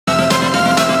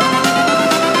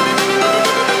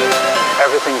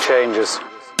everything changes.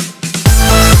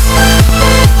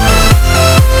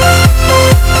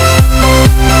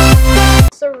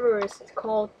 Server is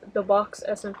called the Box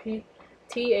SMP,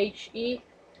 THE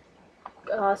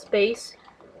space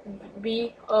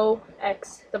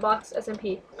BOX, the Box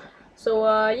SMP.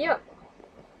 So yeah,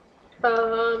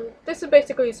 this is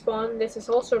basically spawn. This is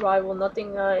all survival.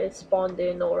 Nothing is spawned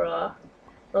in or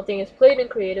nothing is played in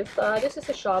creative. This is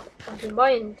a shop. I've been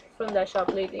buying from that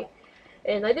shop lately,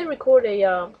 and I did record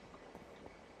a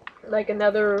like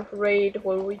another raid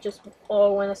where we just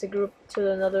all went as a group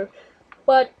to another,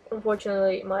 but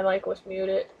unfortunately my mic was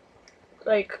muted.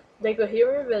 Like they could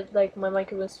hear me, but like my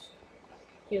mic was,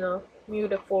 you know,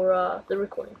 muted for the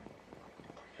recording.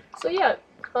 So yeah,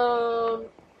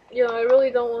 you know, I really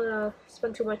don't want to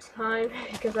spend too much time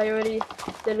because I already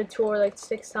did a tour like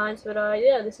 6 times. But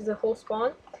yeah, this is a whole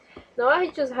spawn. Now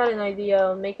I just had an idea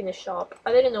of making a shop.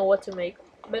 I didn't know what to make,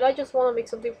 but I just want to make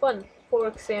something fun. For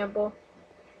example,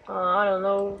 I don't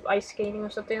know, ice skating or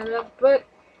something like that. But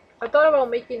I thought about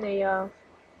making a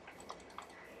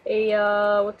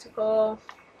what's it called?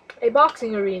 A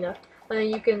boxing arena, and then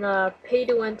you can pay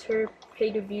to enter,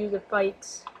 pay to view the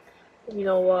fights. You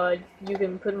know, you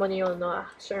can put money on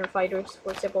certain fighters.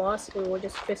 For example, us, who will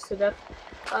just fist to death.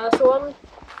 So I'm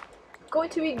going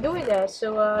to be doing that.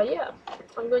 So yeah,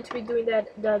 I'm going to be doing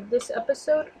that this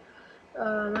episode.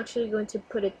 I'm actually going to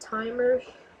put a timer.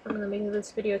 I'm gonna make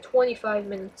this video 25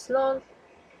 minutes long.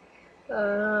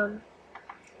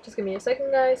 Just give me a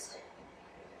second, guys.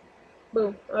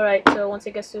 Boom. Alright, so once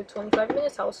it gets to 25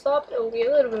 minutes, I'll stop. It will be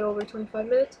a little bit over 25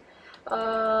 minutes.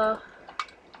 I'm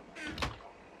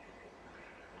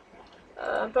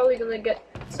probably gonna get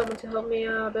someone to help me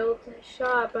build the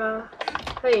shop.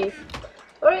 Hey.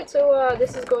 Alright, so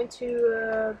this is going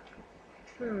to,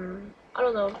 I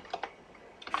don't know.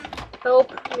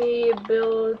 Help me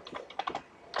build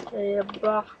a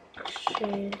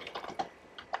boxing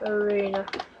arena.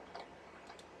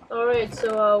 Alright,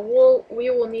 so we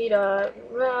will need well,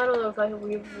 I don't know if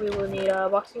we will need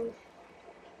boxing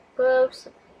gloves.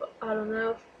 I don't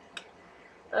know.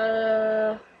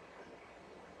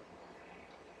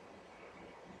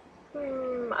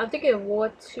 I'm thinking of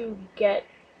what to get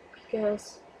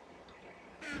because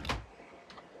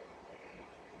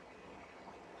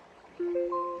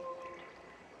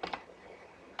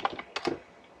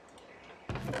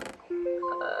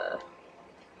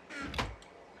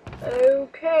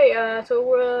okay, so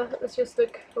let's just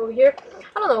look over here.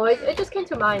 I don't know, it just came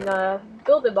to mind,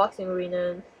 build a boxing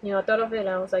arena, and, you know, I thought of it and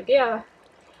I was like, yeah,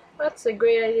 that's a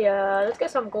great idea. Let's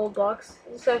get some gold blocks.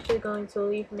 This is actually going to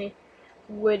leave me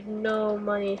with no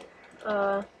money.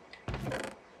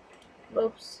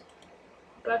 Oops.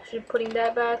 I'm actually putting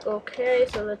that back. Okay,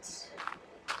 so let's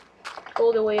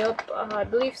go the way up. I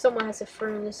believe someone has a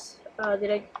furnace.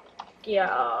 Did I?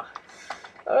 Yeah.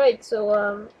 Alright,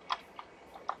 so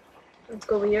let's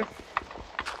go over here.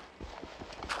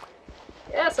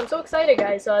 Yes, I'm so excited,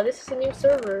 guys. This is a new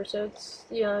server, so it's,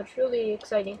 you know, it's really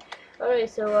exciting. Alright,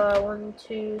 so 1,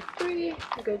 2, 3.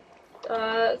 Good.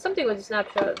 Something with a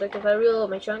snapshot. Like if I reload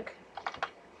my chunk,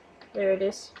 there it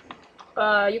is.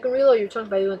 You can reload your chunk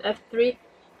by doing F3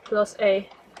 plus A.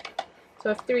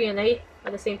 So F3 and A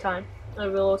at the same time. I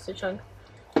reload the chunk.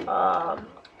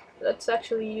 Let's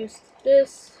actually use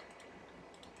this.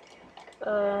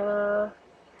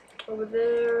 Over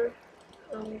there.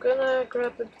 I'm gonna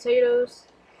grab the potatoes.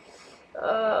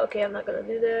 Okay, I'm not gonna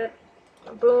do that.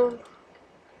 Boom.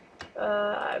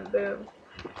 Boom.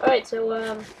 Alright, so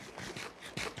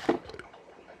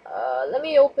let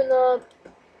me open up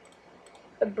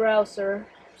a browser.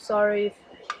 Sorry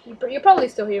if you probably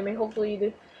still hear me. Hopefully you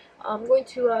do. I'm going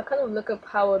to kind of look up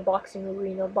how a boxing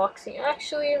arena,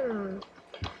 actually, I'm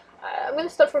gonna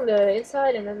start from the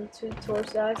inside and then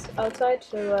towards the outside.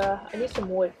 So I need some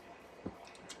wood.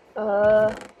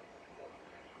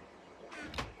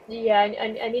 Yeah,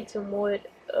 I need some wood.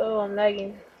 Oh, I'm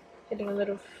lagging. Getting a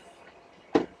little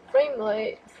frame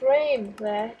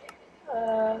lag.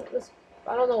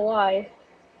 I don't know why.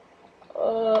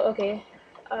 Okay.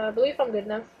 I believe I'm good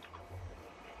now.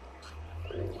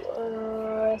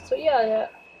 So yeah.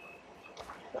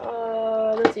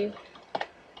 Let's see.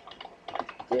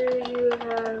 Do you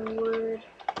have wood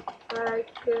I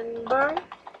can buy?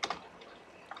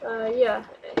 Yeah.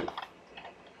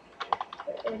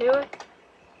 Anyway.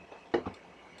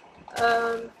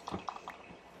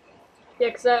 Yeah,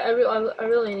 cause I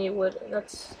really need wood.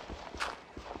 That's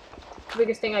the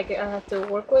biggest thing I have to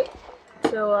work with.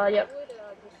 So yeah.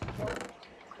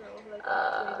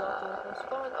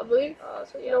 I believe.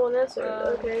 So no one answered.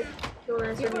 Okay. Don't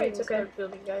answer Before me, I it's even okay. start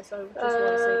building, guys, I just want to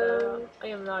say that I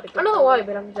am not a good I don't know why,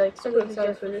 but I'm like super This is excited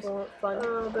just for this. fun.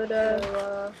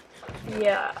 So,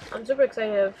 yeah, I'm super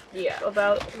excited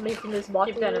about making this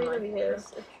box Keep that in arena mind.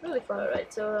 because it's really fun.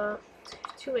 Alright, So,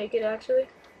 to make it actually.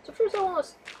 So first I want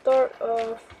to start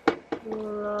off.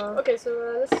 okay, so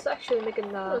let's actually make an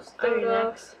start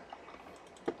off.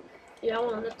 Yeah, I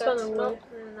want a ton of wood.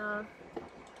 and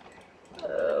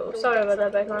Oh, sorry about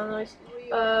that background noise.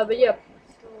 But yeah.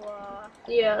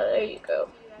 Yeah, there you go.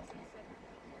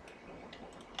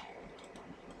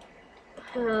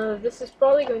 This is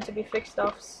probably going to be fixed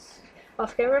off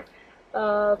camera.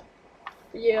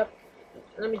 Yeah.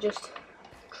 Let me just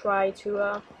try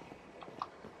to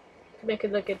make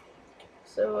it look good.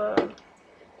 So,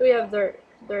 do we have dirt?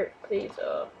 Dirt, please.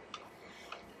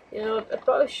 You know, I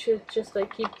probably should just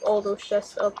like keep all those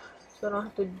chests up so I don't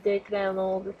have to dig them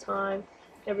all the time,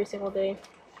 every single day.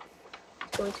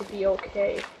 It's going to be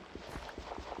okay.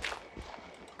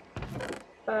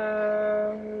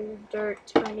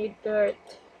 Dirt. I need dirt.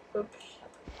 Oops.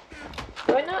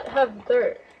 Do I not have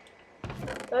dirt?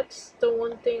 That's the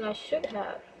one thing I should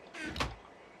have.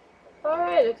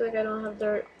 Alright, looks like I don't have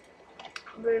dirt.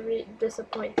 Very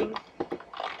disappointing.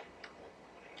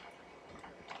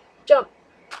 Jump!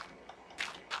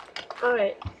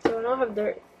 Alright, so I don't have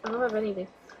dirt. I don't have anything.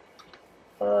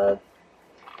 Let's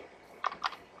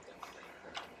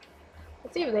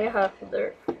see if they have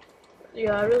dirt.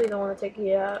 Yeah, I really don't want to take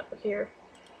it out here.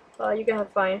 You can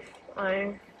have 5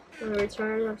 iron in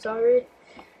return. I'm sorry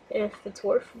if it's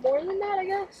worth more than that, I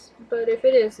guess. But if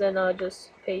it is, then I'll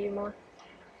just pay you more.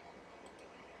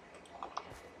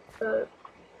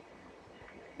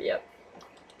 Yep.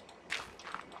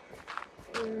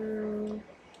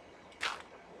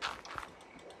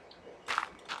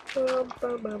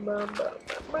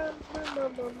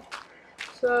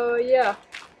 So yeah,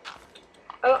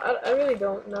 I really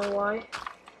don't know why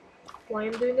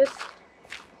I'm doing this.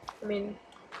 I mean,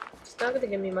 it's not gonna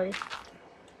give me money,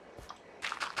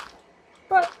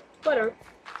 but whatever.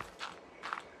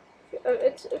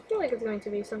 I feel like it's going to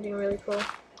be something really cool.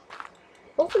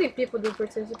 Hopefully people do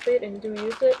participate and do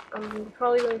use it. I'm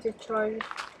probably going to charge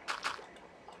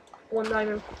 1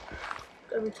 diamond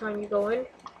every time you go in.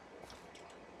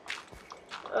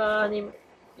 I mean,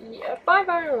 yeah, 5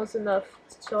 iron was enough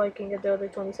so I can get the other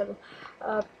 27.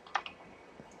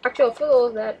 Actually, I'll fill all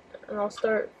of that and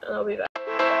I'll be back.